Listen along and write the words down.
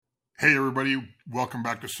Hey, everybody. Welcome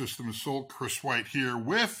back to System and Soul. Chris White here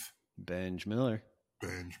with Benj Miller.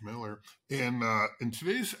 And in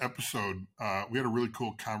today's episode, we had a really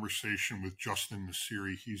cool conversation with Justin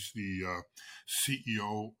Nassiri. He's the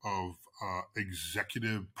CEO of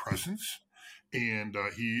Executive Presence. And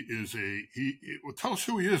well, tell us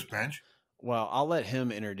who he is, Benj. Well, I'll let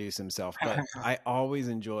him introduce himself, but I always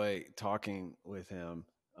enjoy talking with him.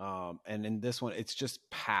 And in this one, it's just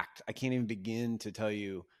packed. I can't even begin to tell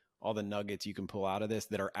you all the nuggets you can pull out of this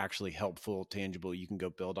that are actually helpful, tangible. You can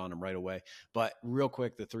go build on them right away. But real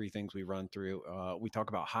quick, the three things we run through, we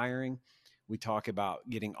talk about hiring. We talk about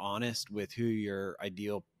getting honest with who your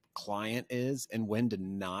ideal client is and when to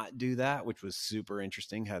not do that, which was super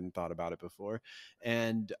interesting. Hadn't thought about it before.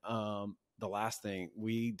 And the last thing,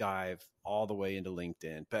 we dive all the way into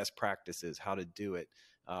LinkedIn, best practices, how to do it,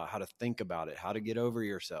 how to think about it, how to get over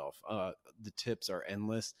yourself. The tips are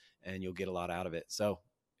endless and you'll get a lot out of it. So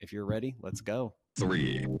if you're ready, let's go.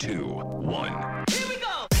 3, 2, 1. Here we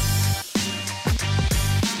go.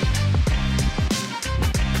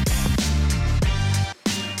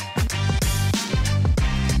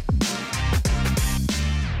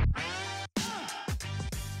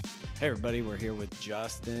 Hey everybody, we're here with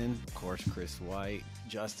Justin, of course, Chris White.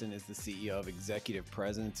 Justin is the CEO of Executive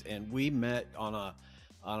Presence, and we met on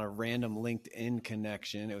a random LinkedIn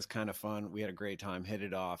connection. It was kind of fun. We had a great time, hit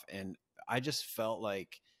it off, and I just felt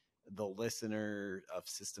like the listener of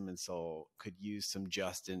System and Soul could use some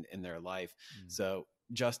Justin in their life. So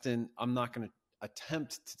Justin, I'm not going to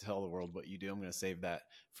attempt to tell the world what you do. I'm going to save that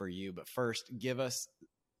for you. But first, give us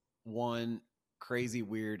one crazy,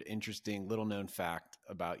 weird, interesting, little known fact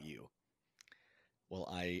about you. Well,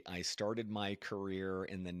 I started my career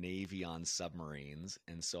in the Navy on submarines,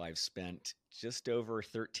 and so I've spent just over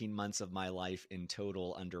 13 months of my life in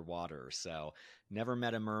total underwater. So never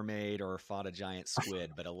met a mermaid or fought a giant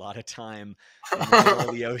squid, but a lot of time in the middle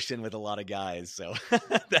of the ocean with a lot of guys. So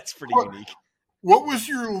that's pretty unique. What was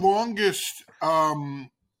your longest,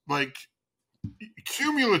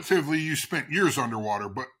 cumulatively you spent years underwater,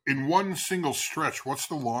 but in one single stretch, what's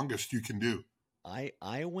the longest you can do?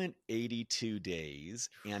 I went 82 days,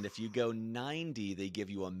 and if you go 90, they give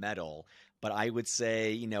you a medal. But I would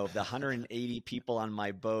say, of the 180 people on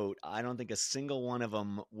my boat, I don't think a single one of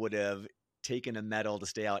them would have taken a medal to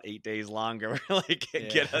stay out 8 days longer,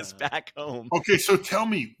 get us back home. Okay, so tell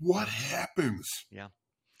me, what happens? Yeah.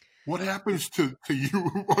 What happens to you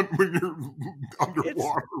when you're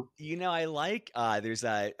underwater? I like, there's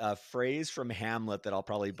a phrase from Hamlet that I'll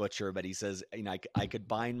probably butcher, but he says, I could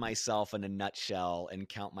bind myself in a nutshell and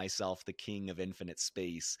count myself the king of infinite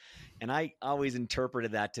space. And I always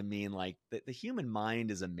interpreted that to mean like the human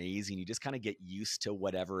mind is amazing. You just kind of get used to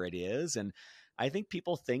whatever it is. And I think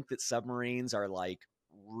people think that submarines are like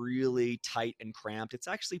really tight and cramped. It's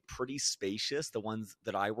actually pretty spacious. The ones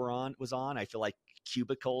that I was on, I feel like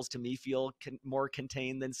cubicles to me feel more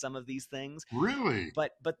contained than some of these things. Really?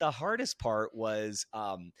 But the hardest part was,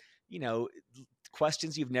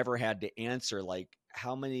 questions you've never had to answer, like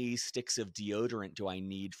how many sticks of deodorant do I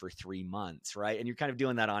need for 3 months, right? And you're kind of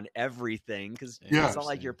doing that on everything because it's not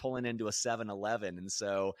like you're pulling into a 7-Eleven. And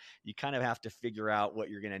so you kind of have to figure out what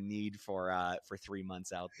you're going to need for 3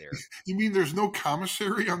 months out there. You mean there's no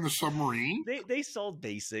commissary on the submarine? They sold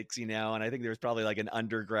basics, and I think there's probably like an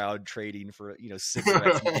underground trading for,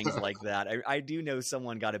 cigarettes and things like that. I do know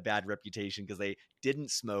someone got a bad reputation because they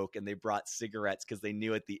didn't smoke and they brought cigarettes because they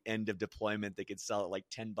knew at the end of deployment they could sell it like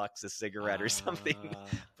 $10 a cigarette or something.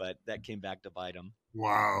 But that came back to bite them.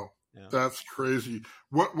 Wow. Yeah. That's crazy.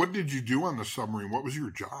 What did you do on the submarine? What was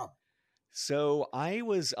your job? So I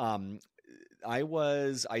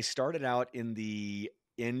started out in the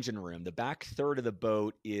engine room. The back third of the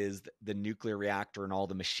boat is the nuclear reactor and all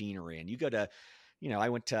the machinery. And you go to, I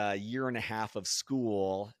went to a year and a half of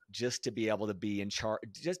school just to be able to be in charge,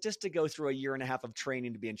 just to go through a year and a half of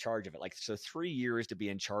training to be in charge of it. So 3 years to be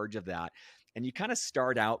in charge of that. And you kind of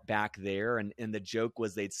start out back there. And the joke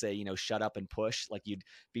was they'd say, shut up and push. Like you'd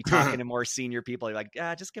be talking to more senior people. You're like,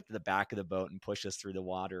 just get to the back of the boat and push us through the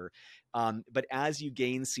water. But as you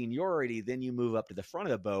gain seniority, then you move up to the front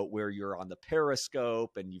of the boat where you're on the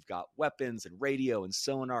periscope and you've got weapons and radio and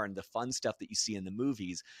sonar and the fun stuff that you see in the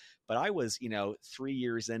movies. But I was, 3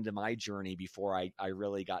 years into my journey before I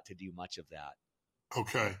really got to do much of that.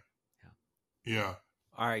 Okay. Yeah.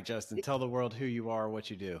 All right, Justin, tell the world who you are, what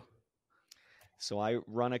you do. So I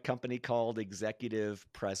run a company called Executive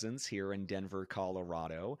Presence here in Denver,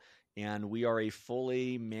 Colorado, and we are a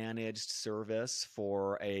fully managed service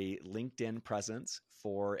for a LinkedIn presence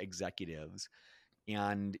for executives.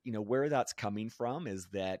 And, where that's coming from is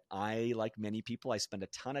that I, like many people, I spend a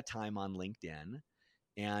ton of time on LinkedIn.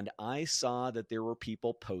 And I saw that there were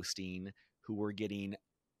people posting who were getting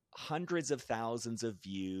hundreds of thousands of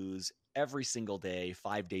views every single day,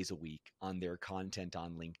 5 days a week on their content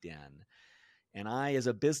on LinkedIn. And I, as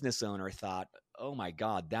a business owner, thought, oh my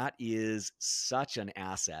God, that is such an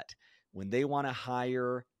asset. When they want to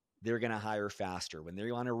hire, they're going to hire faster. When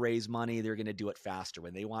they want to raise money, they're going to do it faster.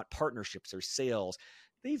 When they want partnerships or sales,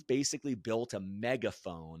 they've basically built a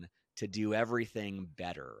megaphone to do everything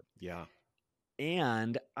better. Yeah.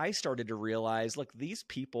 And I started to realize, look, these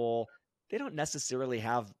people, they don't necessarily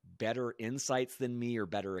have better insights than me or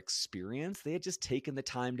better experience. They had just taken the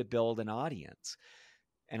time to build an audience.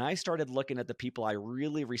 And I started looking at the people I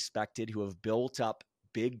really respected who have built up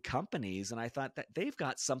big companies. And I thought that they've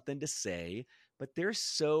got something to say, but they're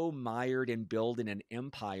so mired in building an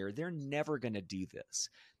empire, they're never going to do this.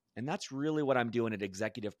 And that's really what I'm doing at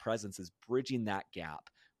Executive Presence, is bridging that gap,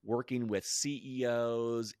 working with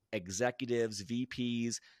CEOs, executives,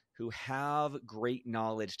 VPs who have great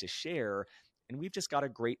knowledge to share. And we've just got a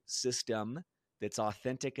great system that's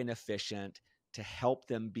authentic and efficient to help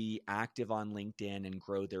them be active on LinkedIn and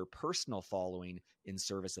grow their personal following in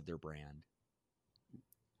service of their brand.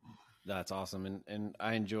 That's awesome. And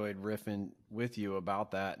I enjoyed riffing with you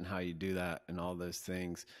about that and how you do that and all those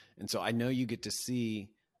things. And so I know you get to see,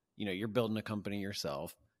 you're building a company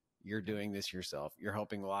yourself. You're doing this yourself. You're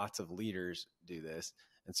helping lots of leaders do this.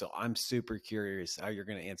 And so I'm super curious how you're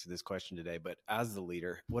going to answer this question today. But as the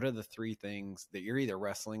leader, what are the 3 things that you're either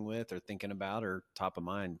wrestling with or thinking about or top of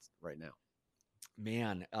mind right now?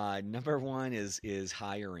 Man, number 1 is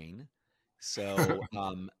hiring. So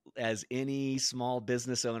as any small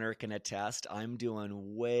business owner can attest, I'm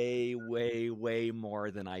doing way, way, way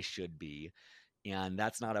more than I should be. And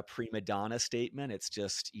that's not a prima donna statement. It's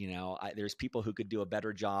just, there's people who could do a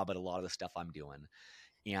better job at a lot of the stuff I'm doing.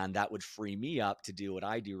 And that would free me up to do what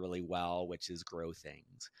I do really well, which is grow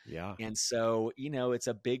things. Yeah. And so, it's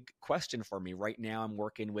a big question for me. Right now, I'm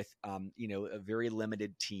working with, a very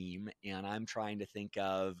limited team, and I'm trying to think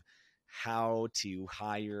of how to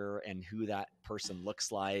hire and who that person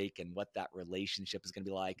looks like and what that relationship is going to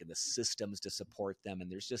be like and the systems to support them.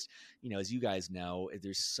 And there's just, as you guys know,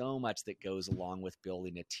 there's so much that goes along with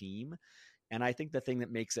building a team. And I think the thing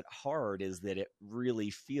that makes it hard is that it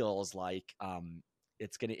really feels like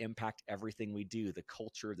it's going to impact everything we do, the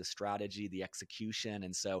culture, the strategy, the execution.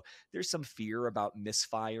 And so there's some fear about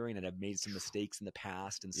misfiring, and I've made some mistakes in the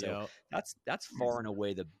past. And so that's far and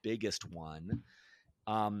away the biggest one.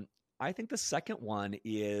 I think the second one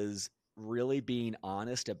is really being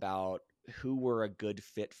honest about who we're a good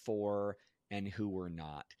fit for and who we're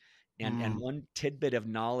not. And one tidbit of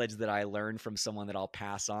knowledge that I learned from someone that I'll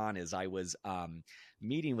pass on is I was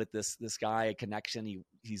meeting with this guy, a connection.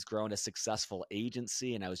 He's grown a successful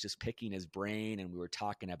agency, and I was just picking his brain, and we were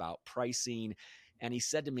talking about pricing. And he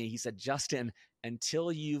said to me, Justin,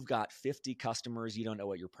 until you've got 50 customers, you don't know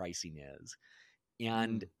what your pricing is.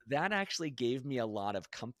 And that actually gave me a lot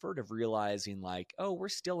of comfort of realizing, like, oh, we're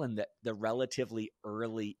still in the relatively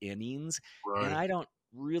early innings. Right. And I don't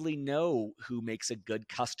really know who makes a good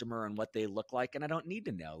customer and what they look like. And I don't need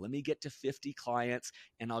to know. Let me get to 50 clients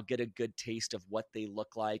and I'll get a good taste of what they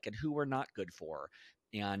look like and who we're not good for.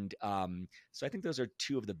 And so I think those are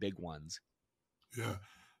 2 of the big ones. Yeah,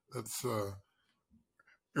 that's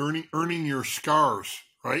earning your scars,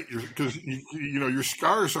 right? Because your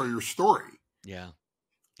scars are your story. Yeah.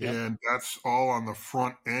 Yep. And that's all on the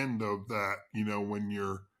front end of that,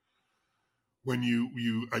 when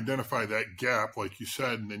you identify that gap, like you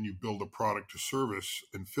said, and then you build a product or service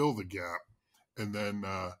and fill the gap. And then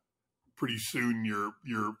pretty soon you're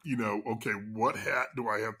okay, what hat do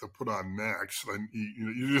I have to put on next? And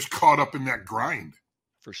you're just caught up in that grind.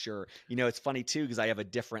 For sure. It's funny too, because I have a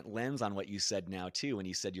different lens on what you said now too. When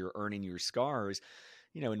you said you're earning your scars,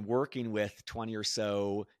 in working with 20 or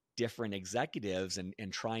so different executives and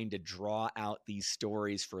trying to draw out these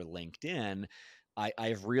stories for LinkedIn,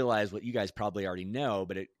 I've realized what you guys probably already know,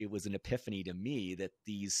 but it was an epiphany to me that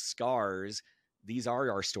these scars, these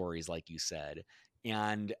are our stories, like you said.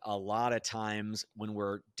 And a lot of times when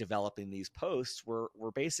we're developing these posts, we're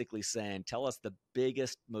basically saying, tell us the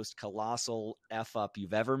biggest, most colossal F up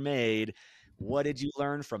you've ever made. What did you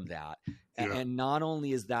learn from that? Yeah. And not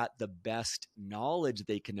only is that the best knowledge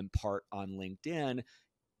they can impart on LinkedIn,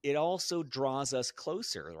 it also draws us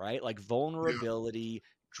closer, right? Like vulnerability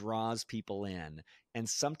draws people in. And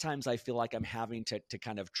sometimes I feel like I'm having to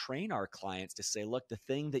kind of train our clients to say, look, the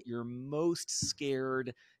thing that you're most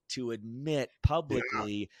scared to admit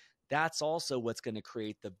publicly, that's also what's going to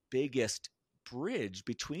create the biggest bridge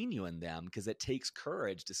between you and them, because it takes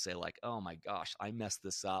courage to say, like, oh my gosh, I messed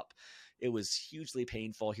this up. it was hugely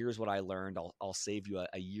painful. Here's what I learned. I'll save you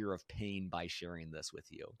a year of pain by sharing this with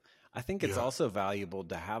you. I think it's also valuable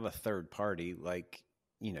to have a third party like,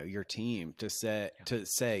 your team to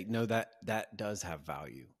say, no, that does have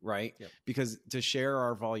value, right? Yep. Because to share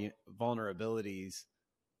our vulnerabilities,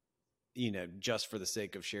 just for the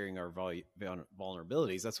sake of sharing our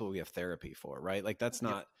vulnerabilities, that's what we have therapy for, right? Like that's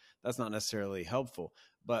not necessarily helpful.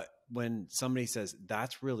 But when somebody says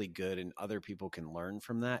that's really good and other people can learn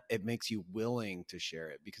from that, it makes you willing to share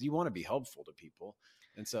it because you want to be helpful to people.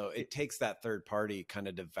 And so it takes that third party kind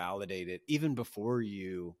of to validate it even before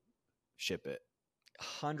you ship it.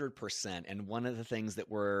 100%. And one of the things that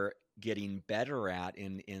we're getting better at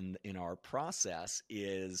in our process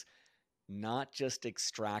is not just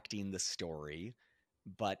extracting the story,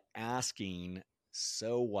 but asking,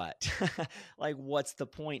 so what? Like, what's the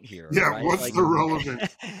point here? Yeah, right? what's like, the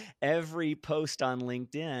relevance? Every post on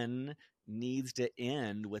LinkedIn needs to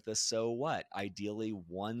end with a so what, ideally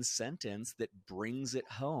one sentence that brings it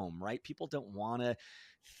home, right? People don't want to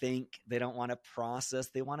think, they don't want to process,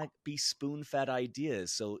 they want to be spoon-fed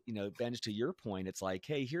ideas. So, Benj, to your point, it's like,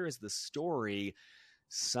 hey, here is the story.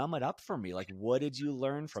 Sum it up for me. Like, what did you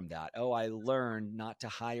learn from that? Oh, I learned not to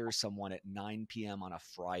hire someone at 9 p.m. on a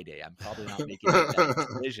Friday. I'm probably not making bad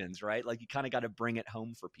decisions, right? Like, you kind of got to bring it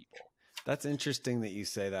home for people. That's interesting that you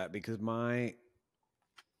say that because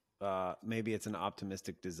maybe it's an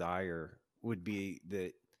optimistic desire would be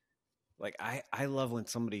that, like, I love when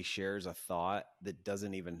somebody shares a thought that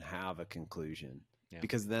doesn't even have a conclusion. Yeah.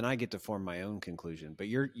 Because then I get to form my own conclusion. But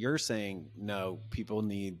you're saying, no, people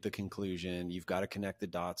need the conclusion. You've got to connect the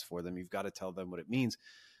dots for them. You've got to tell them what it means.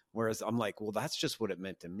 Whereas I'm like, well, that's just what it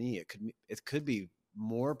meant to me. It could be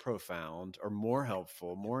more profound or more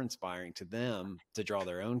helpful, more inspiring to them to draw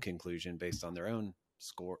their own conclusion based on their own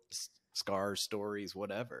scars, stories,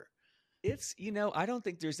 whatever. It's, I don't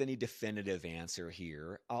think there's any definitive answer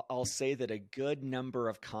here. I'll say that a good number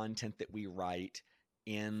of content that we write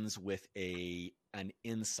ends with an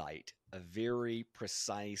insight, a very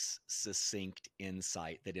precise, succinct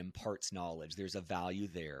insight that imparts knowledge. There's a value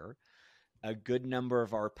there. A good number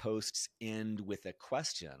of our posts end with a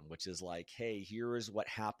question, which is like, hey, here is what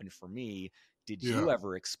happened for me. Did you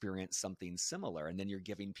ever experience something similar? And then you're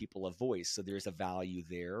giving people a voice. So there's a value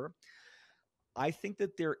there. I think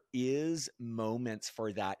that there is moments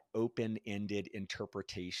for that open-ended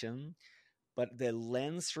interpretation, but the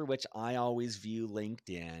lens through which I always view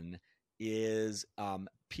LinkedIn is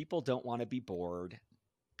people don't want to be bored.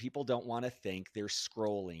 People don't want to think, they're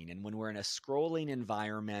scrolling. And when we're in a scrolling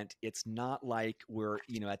environment, it's not like we're,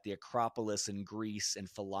 at the Acropolis in Greece and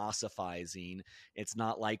philosophizing. It's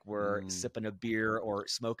not like we're sipping a beer or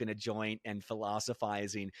smoking a joint and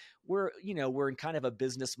philosophizing. We're in kind of a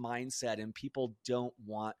business mindset, and people don't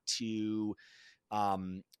want to,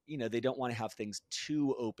 they don't want to have things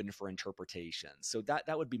too open for interpretation. So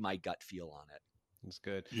that would be my gut feel on it. That's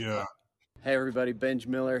good. Yeah. Hey everybody, Benj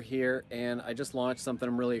Miller here, and I just launched something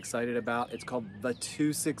I'm really excited about. It's called The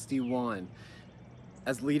 261.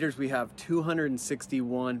 As leaders, we have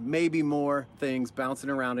 261, maybe more things bouncing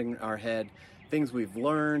around in our head, things we've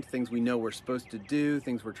learned, things we know we're supposed to do,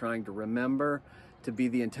 things we're trying to remember to be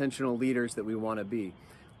the intentional leaders that we want to be.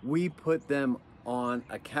 We put them on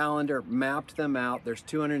a calendar, mapped them out. There's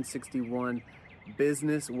 261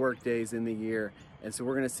 business work days in the year, and so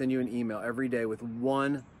we're going to send you an email every day with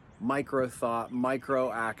one micro thought,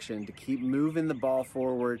 micro action to keep moving the ball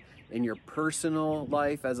forward in your personal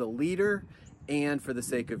life as a leader and for the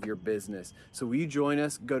sake of your business. So will you join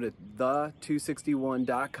us? Go to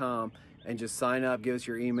the261.com and just sign up, give us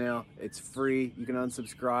your email. It's free. You can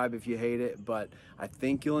unsubscribe if you hate it, but I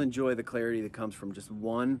think you'll enjoy the clarity that comes from just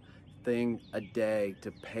one thing a day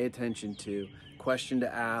to pay attention to, question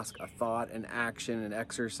to ask, a thought, an action, an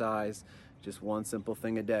exercise, just one simple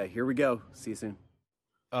thing a day. Here we go. See you soon.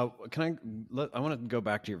 I want to go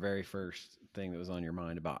back to your very first thing that was on your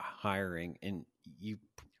mind about hiring, and you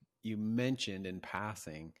mentioned in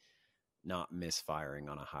passing not misfiring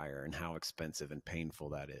on a hire and how expensive and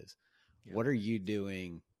painful that is. Yeah. What are you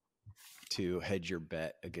doing to hedge your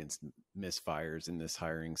bet against misfires in this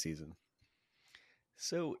hiring season?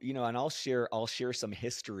 So, and I'll share some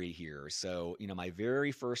history here. So, my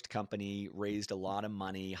very first company raised a lot of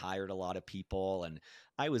money, hired a lot of people, and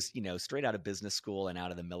I was, straight out of business school and out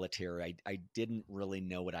of the military. I didn't really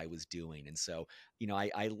know what I was doing. And so,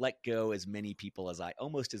 I let go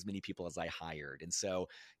almost as many people as I hired. And so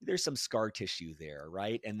there's some scar tissue there,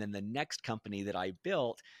 right? And then the next company that I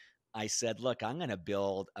built, I said, look, I'm going to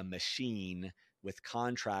build a machine with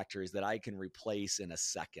contractors that I can replace in a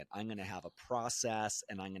second. I'm going to have a process,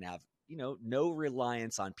 and I'm going to have, no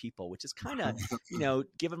reliance on people, which is kind of,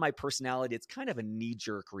 given my personality, it's kind of a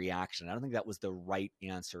knee-jerk reaction. I don't think that was the right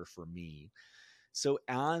answer for me. So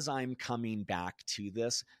as I'm coming back to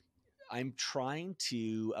this, I'm trying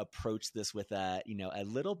to approach this with a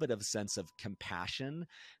little bit of sense of compassion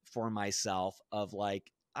for myself of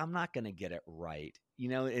like, I'm not going to get it right.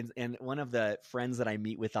 And one of the friends that I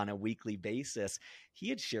meet with on a weekly basis, he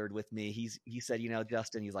had shared with me, he said,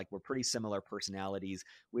 Justin, he's like, we're pretty similar personalities.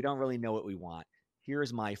 We don't really know what we want.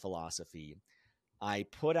 Here's my philosophy. I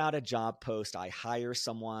put out a job post. I hire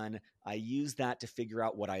someone. I use that to figure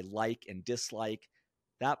out what I like and dislike.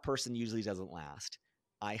 That person usually doesn't last.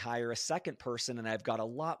 I hire a second person and I've got a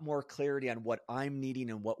lot more clarity on what I'm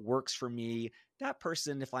needing and what works for me. That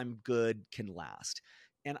person, if I'm good, can last.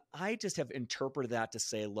 And I just have interpreted that to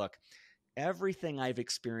say, look, everything I've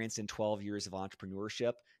experienced in 12 years of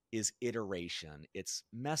entrepreneurship is iteration. It's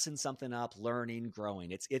messing something up, learning,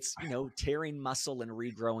 growing. It's tearing muscle and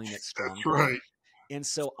regrowing it stronger. That's right. And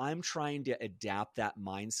so I'm trying to adapt that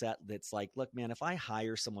mindset that's like, look, man, if I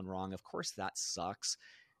hire someone wrong, of course that sucks.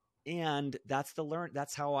 And that's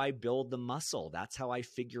how I build the muscle. That's how I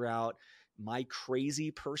figure out my crazy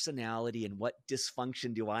personality and what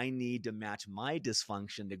dysfunction do I need to match my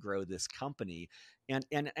dysfunction to grow this company. And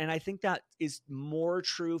I think that is more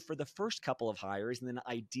true for the first couple of hires. And then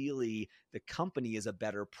ideally the company is a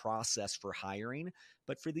better process for hiring.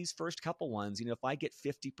 But for these first couple ones, if I get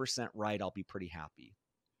 50% right, I'll be pretty happy.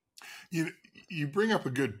 You bring up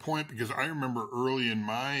a good point, because I remember early in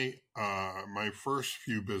my first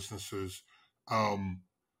few businesses,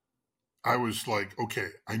 I was like, okay,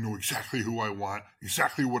 I know exactly who I want,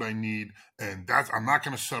 exactly what I need, and I'm not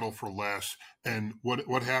going to settle for less. And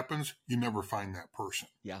what happens? You never find that person.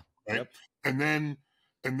 Yeah. Right. Yep. And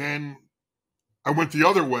then I went the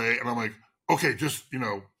other way, and I'm like, okay, just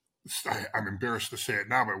I'm embarrassed to say it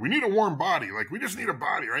now, but we need a warm body. Like, we just need a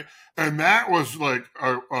body, right? And that was like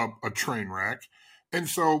a train wreck. And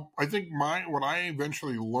so I think what I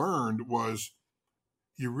eventually learned was,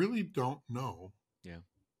 you really don't know. Yeah.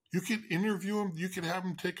 You could interview them. You could have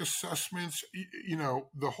them take assessments,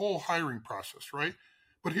 the whole hiring process, right?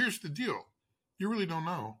 But here's the deal. You really don't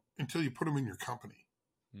know until you put them in your company.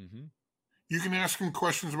 Mm-hmm. You can ask them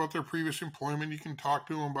questions about their previous employment. You can talk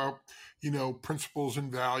to them about, principles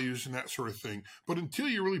and values and that sort of thing. But until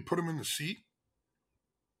you really put them in the seat.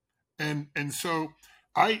 And so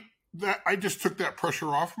I just took that pressure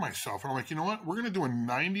off myself. And I'm like, you know what? We're going to do a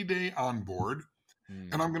 90-day onboard.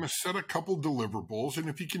 And I'm going to set a couple deliverables. And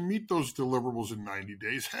if you can meet those deliverables in 90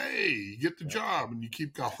 days, hey, you get the job and you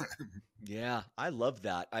keep going. Yeah, I love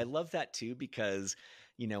that. I love that too, because,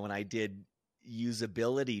 when I did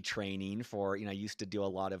usability training for, I used to do a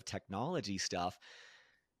lot of technology stuff,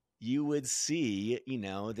 you would see,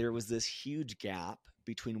 there was this huge gap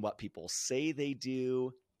between what people say they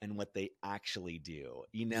do and what they actually do.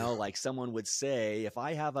 Like someone would say, if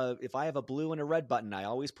I have a blue and a red button, I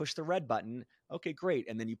always push the red button. Okay, great.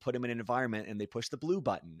 And then you put them in an environment and they push the blue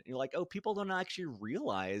button. And you're like, oh, people don't actually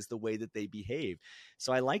realize the way that they behave.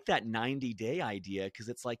 So I like that 90-day idea, because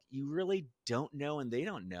it's like, you really don't know and they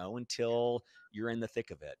don't know until you're in the thick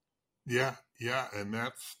of it. Yeah. Yeah. And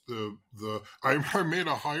that's I made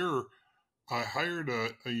a hire. I hired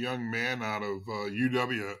a young man out of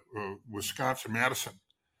UW, Wisconsin, Madison.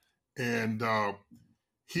 And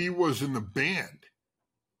he was in the band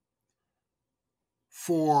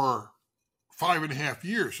for 5.5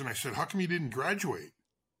 years. And I said, how come you didn't graduate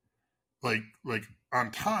like on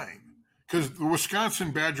time? Because the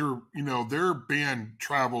Wisconsin Badger, their band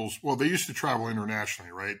travels. Well, they used to travel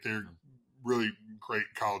internationally, right? They're really great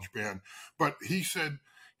college band. But he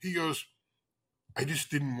goes, I just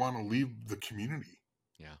didn't want to leave the community.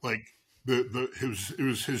 Yeah. Like it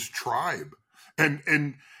was his tribe.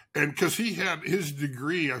 And because he had his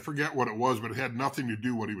degree, I forget what it was, but it had nothing to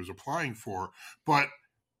do what he was applying for. But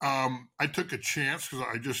I took a chance because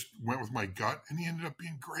I just went with my gut, and he ended up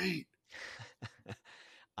being great.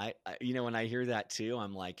 I when I hear that too,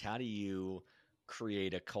 I'm like, how do you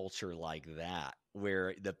create a culture like that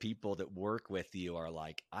where the people that work with you are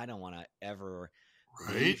like, I don't want to ever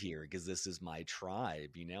leave here because this is my tribe,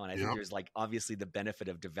 And I think there's like obviously the benefit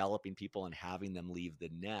of developing people and having them leave the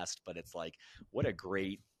nest, but it's like, what a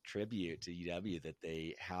great tribute to UW that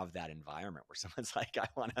they have that environment where someone's like, I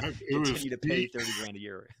want to continue to pay $30,000 a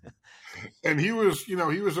year. And he was, he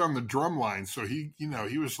was on the drum line. So he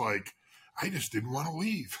was like, I just didn't want to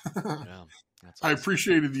leave. Yeah, that's awesome. I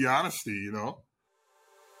appreciated the honesty,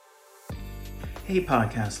 Hey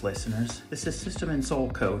podcast listeners, this is System and Soul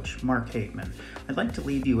Coach Mark Hateman. I'd like to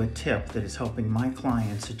leave you a tip that is helping my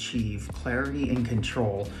clients achieve clarity and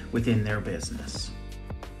control within their business.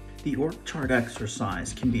 The org chart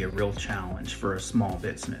exercise can be a real challenge for a small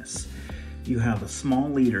business. You have a small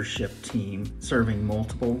leadership team serving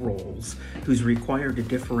multiple roles who's required to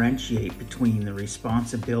differentiate between the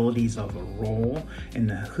responsibilities of a role and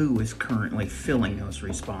the who is currently filling those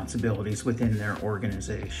responsibilities within their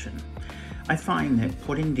organization. I find that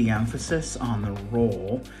putting the emphasis on the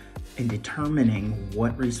role and determining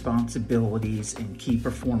what responsibilities and key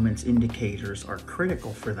performance indicators are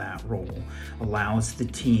critical for that role allows the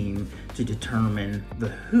team to determine the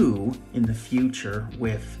who in the future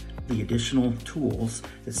with the additional tools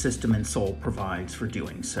that System and Soul provides for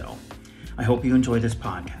doing so. I hope you enjoy this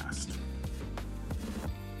podcast.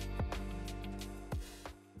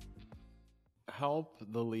 Help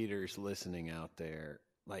the leaders listening out there.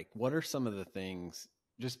 Like, what are some of the things,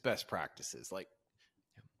 just best practices? Like,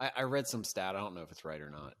 I read some stat, I don't know if it's right or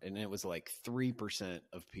not, and it was like 3%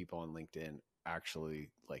 of people on LinkedIn actually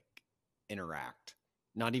like interact.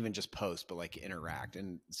 Not even just post, but like interact.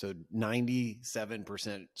 And so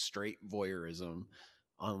 97% straight voyeurism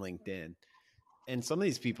on LinkedIn. And some of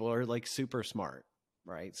these people are like super smart,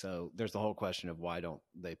 right? So there's the whole question of why don't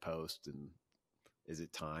they post, and is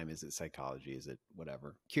it time? Is it psychology? Is it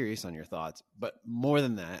whatever? Curious on your thoughts. But more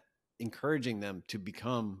than that, encouraging them to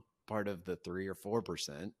become part of the 3 or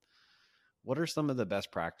 4%. What are some of the best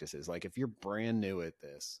practices? Like, if you're brand new at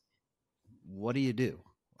this, what do?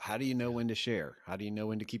 How do you know when to share? How do you know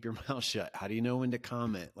when to keep your mouth shut? How do you know when to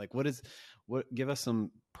comment? Like, give us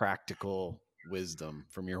some practical wisdom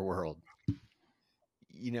from your world.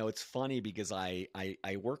 You know, it's funny because I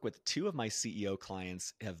work with 2 of my CEO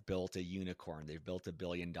clients have built a unicorn. They've built $1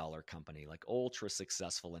 billion company, like ultra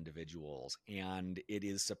successful individuals. And it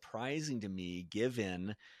is surprising to me,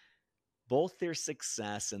 given both their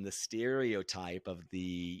success and the stereotype of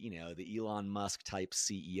the Elon Musk type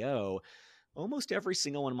CEO, almost every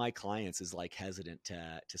single one of my clients is like hesitant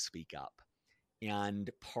to speak up. And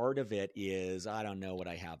part of it is, I don't know what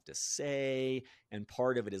I have to say. And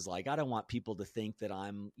part of it is like, I don't want people to think that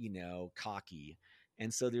I'm, cocky.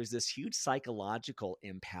 And so there's this huge psychological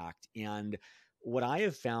impact. And what I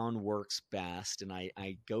have found works best, and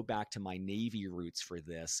I go back to my Navy roots for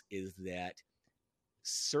this, is that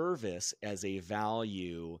service as a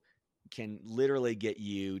value can literally get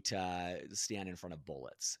you to stand in front of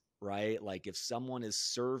bullets, right? Like, if someone is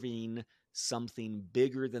serving something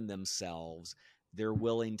bigger than themselves, they're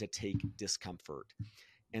willing to take discomfort.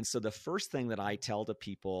 And so the first thing that I tell to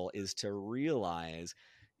people is to realize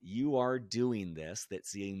you are doing this that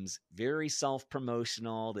seems very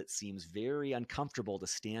self-promotional, that seems very uncomfortable to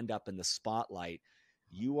stand up in the spotlight.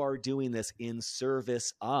 You are doing this in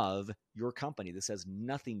service of your company. This has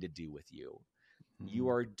nothing to do with you. You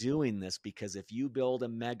are doing this because if you build a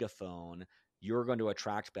megaphone, you're going to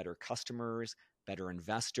attract better customers, better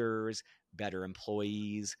investors, better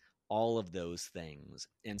employees, all of those things.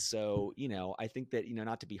 And so, I think that,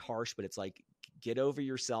 not to be harsh, but it's like, get over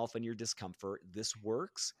yourself and your discomfort. This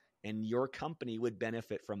works, and your company would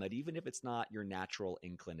benefit from it, even if it's not your natural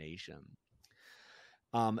inclination.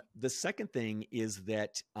 The second thing is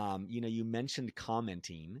that, you mentioned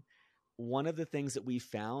commenting. One of the things that we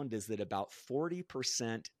found is that about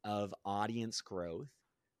 40% of audience growth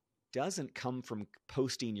doesn't come from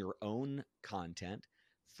posting your own content.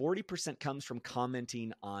 40% comes from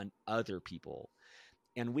commenting on other people.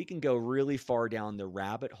 And we can go really far down the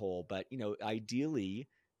rabbit hole, but ideally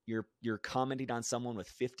you're commenting on someone with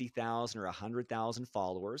 50,000 or 100,000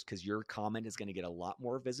 followers, because your comment is going to get a lot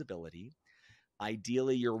more visibility.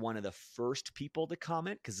 Ideally, you're one of the first people to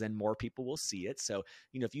comment, because then more people will see it. So,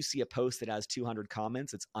 if you see a post that has 200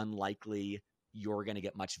 comments, it's unlikely you're going to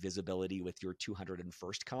get much visibility with your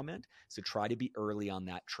 201st comment. So try to be early on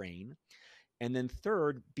that train. And then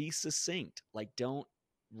third, be succinct. Like, don't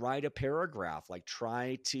write a paragraph. Like,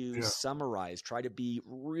 try to summarize, try to be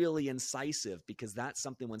really incisive, because that's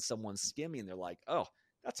something when someone's skimming, they're like, oh,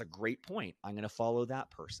 that's a great point. I'm going to follow that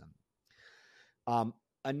person.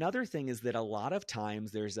 Another thing is that a lot of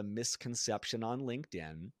times there's a misconception on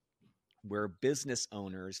LinkedIn where business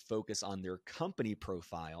owners focus on their company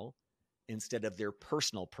profile instead of their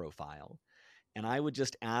personal profile. And I would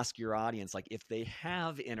just ask your audience, like, if they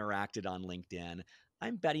have interacted on LinkedIn,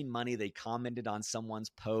 I'm betting money they commented on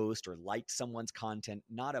someone's post or liked someone's content,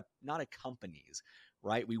 not a company's,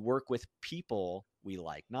 right? We work with people we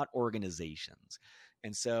like, not organizations.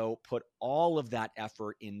 And so put all of that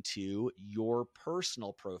effort into your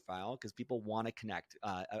personal profile, because people want to connect.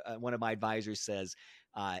 One of my advisors says,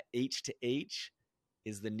 H to H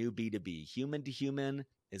is the new B2B. Human to human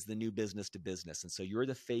is the new business to business. And so you're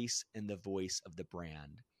the face and the voice of the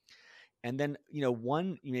brand. And then,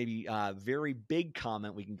 one maybe very big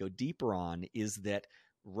comment we can go deeper on is that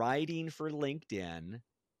writing for LinkedIn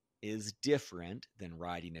is different than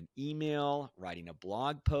writing an email, writing a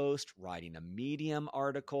blog post, writing a Medium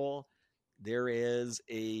article. There is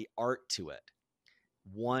a art to it.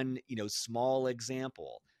 One, small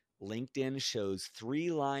example, LinkedIn shows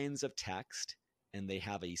 3 lines of text and they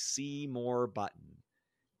have a see more button.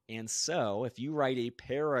 And so if you write a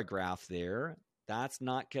paragraph there, that's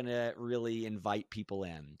not going to really invite people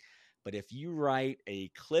in. But if you write a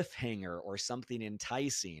cliffhanger or something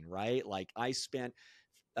enticing, right? Like I spent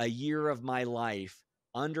a year of my life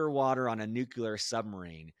underwater on a nuclear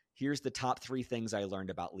submarine. Here's the top 3 things I learned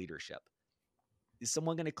about leadership. Is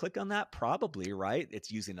someone going to click on that? Probably, right?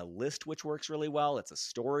 It's using a list, which works really well. It's a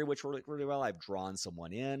story, which works really well. I've drawn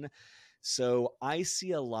someone in. So I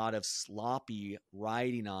see a lot of sloppy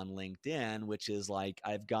writing on LinkedIn, which is like,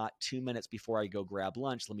 I've got 2 minutes before I go grab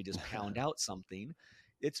lunch. Let me just pound out something.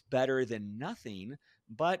 It's better than nothing.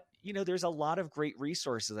 But, there's a lot of great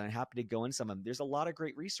resources, and I'm happy to go in some of them. There's a lot of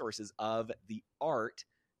great resources of the art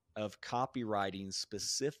of copywriting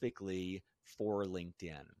specifically for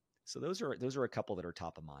LinkedIn. So those are a couple that are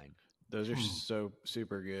top of mind. Those are so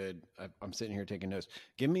super good. I'm sitting here taking notes.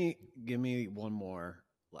 Give me one more.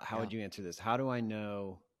 How would you answer this? How do I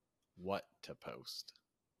know what to post?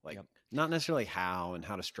 Like, not necessarily how and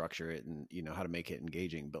how to structure it and, how to make it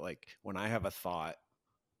engaging, but like when I have a thought,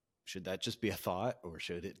 should that just be a thought or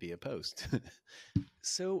should it be a post?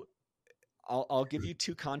 So I'll give you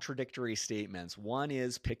 2 contradictory statements. One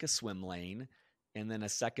is pick a swim lane, and then a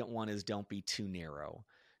second one is don't be too narrow.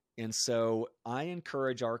 And so I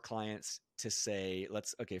encourage our clients to say,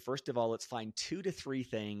 first of all, let's find 2 to 3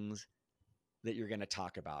 things that you're going to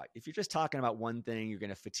talk about. If you're just talking about one thing, you're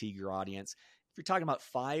going to fatigue your audience. If you're talking about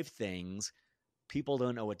 5 things, people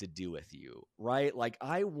don't know what to do with you, right? Like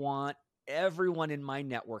I want everyone in my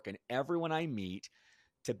network and everyone I meet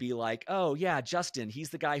to be like, oh yeah, Justin,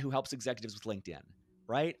 he's the guy who helps executives with LinkedIn,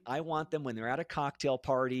 right? I want them when they're at a cocktail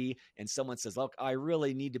party and someone says, look, I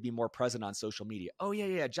really need to be more present on social media. Oh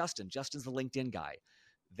yeah, Justin's the LinkedIn guy.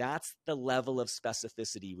 That's the level of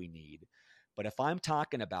specificity we need. But if I'm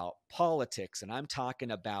talking about politics and I'm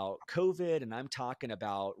talking about COVID and I'm talking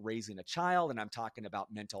about raising a child and I'm talking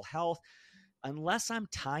about mental health, unless I'm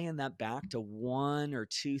tying that back to 1 or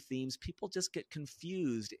 2 themes, people just get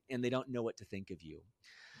confused and they don't know what to think of you.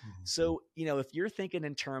 So, if you're thinking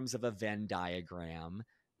in terms of a Venn diagram,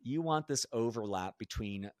 you want this overlap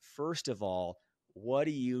between, first of all, what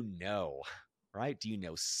do you know, right? Do you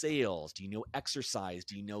know sales? Do you know exercise?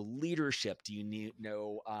 Do you know leadership? Do you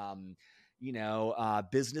know,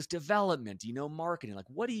 business development? Do you know marketing? Like,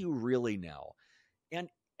 what do you really know?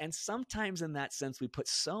 And sometimes in that sense, we put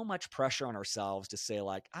so much pressure on ourselves to say,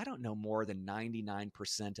 like, I don't know more than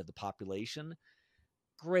 99% of the population.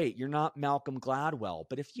 Great, you're not Malcolm Gladwell.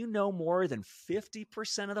 But if you know more than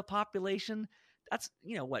 50% of the population, that's,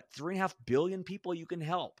 3.5 billion people you can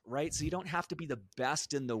help, right? So you don't have to be the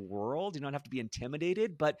best in the world. You don't have to be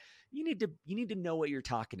intimidated, but you need to know what you're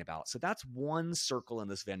talking about. So that's one circle in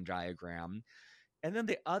this Venn diagram. And then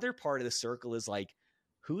the other part of the circle is like,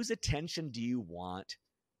 whose attention do you want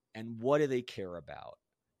and what do they care about,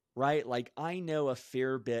 right? Like I know a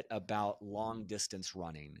fair bit about long distance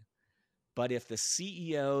running, but if the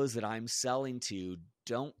CEOs that I'm selling to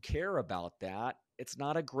don't care about that, it's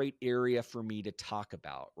not a great area for me to talk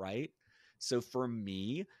about, right? So for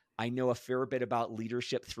me, I know a fair bit about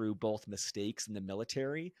leadership through both mistakes in the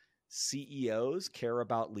military. CEOs care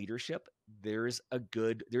about leadership. There's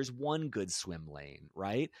one good swim lane,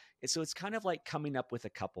 right? And so it's kind of like coming up with a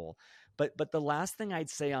couple. But the last thing I'd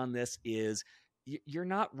say on this is you're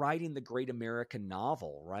not writing the great American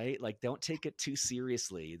novel, right? Like don't take it too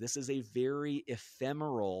seriously. This is a very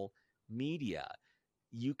ephemeral media.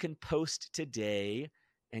 You can post today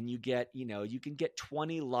and you can get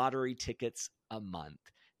 20 lottery tickets a month.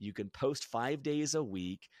 You can post 5 days a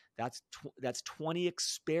week. That's 20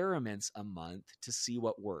 experiments a month to see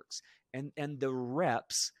what works. And the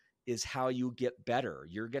reps is how you get better.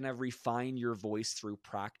 You're going to refine your voice through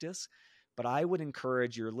practice. But I would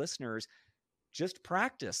encourage your listeners, just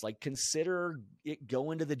practice. Like consider it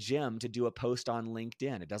going to the gym to do a post on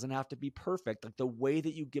LinkedIn. It doesn't have to be perfect. Like the way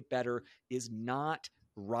that you get better is not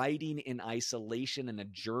writing in isolation in a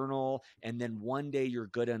journal and then one day you're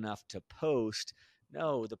good enough to post.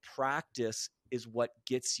 No, the practice is what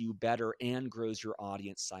gets you better and grows your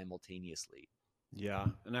audience simultaneously. Yeah.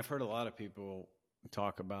 And I've heard a lot of people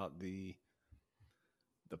talk about the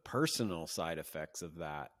personal side effects of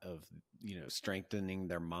that, of, strengthening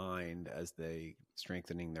their mind as they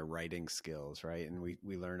strengthening their writing skills. Right. And we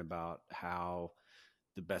learn about how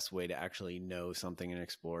the best way to actually know something and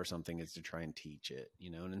explore something is to try and teach it,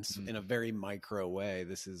 you know, and in a very micro way,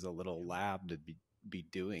 this is a little lab to be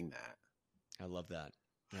doing that. I love that.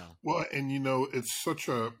 Yeah. Well, and you know, it's such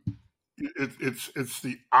a, it's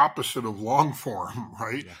the opposite of long form,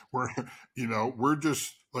 right? Yeah. Where, you know, we're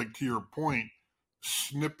just like, to your point,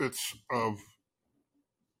 snippets of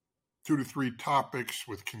 2 to 3 topics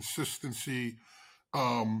with consistency.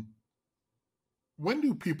 When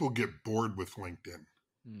do people get bored with LinkedIn?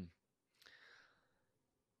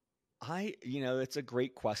 It's a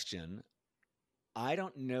great question. I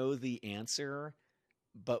don't know the answer,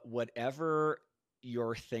 but whatever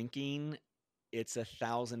you're thinking, it's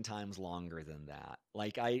 1,000 times longer than that.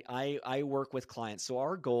 Like I work with clients. So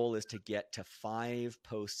our goal is to get to 5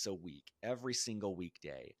 posts a week, every single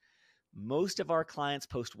weekday. Most of our clients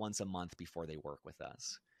post once a month before they work with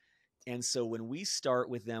us. And so when we start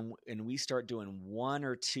with them and we start doing 1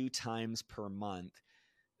 or 2 times per month,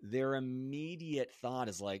 their immediate thought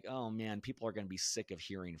is like, oh man, people are going to be sick of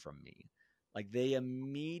hearing from me. Like they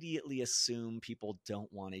immediately assume people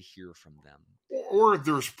don't want to hear from them. Or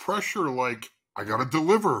there's pressure, like, I got to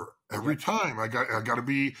deliver every time. I got to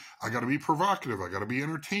be provocative. I got to be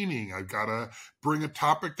entertaining. I've got to bring a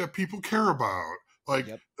topic that people care about. Like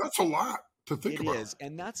that's a lot to think about. It is.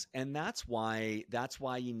 And that's why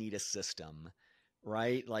you need a system,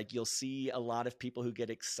 right? Like you'll see a lot of people who get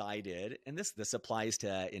excited, and this applies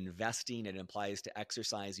to investing, it applies to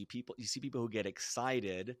exercise. You see people who get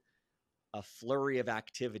excited, a flurry of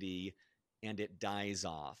activity, and it dies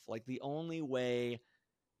off. Like the only way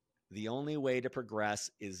to progress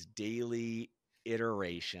is daily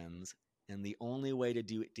iterations, and the only way to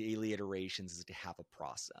do daily iterations is to have a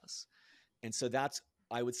process. And so that's,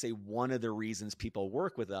 I would say, one of the reasons people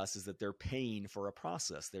work with us is that they're paying for a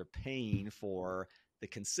process. They're paying for the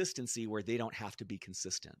consistency where they don't have to be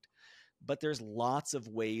consistent. But there's lots of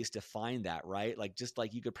ways to find that, right? Like just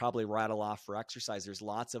like you could probably rattle off for exercise, there's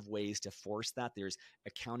lots of ways to force that. There's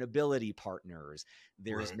accountability partners.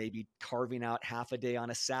 There's maybe carving out half a day on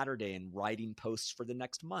a Saturday and writing posts for the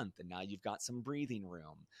next month. And now you've got some breathing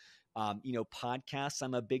room. Podcasts,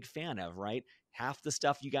 I'm a big fan of, right? Half the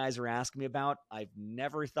stuff you guys are asking me about, I've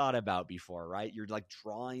never thought about before, right? You're like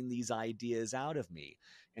drawing these ideas out of me.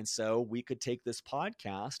 And so we could take this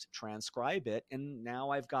podcast, transcribe it, and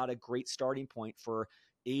now I've got a great starting point for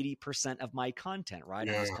 80% of my content, right?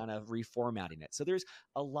 I'm just kind of reformatting it. So there's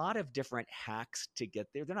a lot of different hacks to get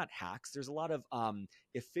there. They're not hacks. There's a lot of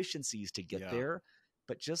efficiencies to get there.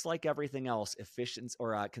 But just like everything else, efficiency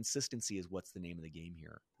or consistency is what's the name of the game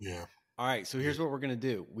here. Yeah. All right. So here's what we're going to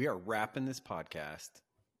do. We are wrapping this podcast.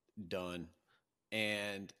 Done.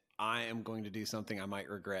 And I am going to do something I might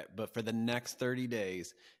regret. But for the next 30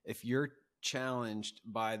 days, if you're challenged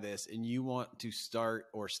by this and you want to start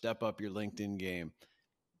or step up your LinkedIn game,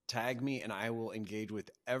 tag me and I will engage with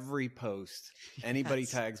every post anybody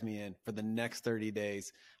tags me in for the next 30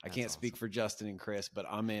 days. I can't speak for Justin and Chris, but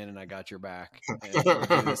I'm in and I got your back.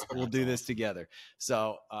 And we'll do this together.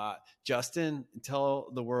 So, Justin,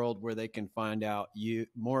 tell the world where they can find out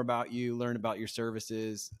more about you, learn about your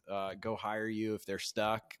services, go hire you if they're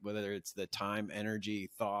stuck, whether it's the time, energy,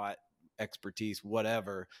 thought, expertise,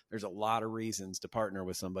 whatever. There's a lot of reasons to partner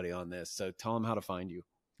with somebody on this. So tell them how to find you.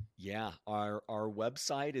 Yeah, our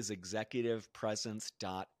website is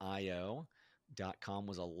executivepresence.io. .com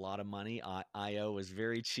was a lot of money. IO was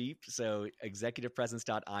very cheap. So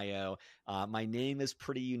executivepresence.io. My name is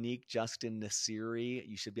pretty unique, Justin Nassiri.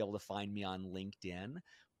 You should be able to find me on LinkedIn,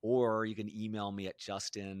 or you can email me at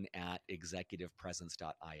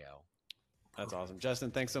justin@executivepresence.io. That's awesome. Justin,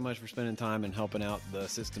 thanks so much for spending time and helping out the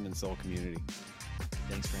System and Soul community.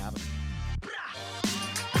 Thanks for having me.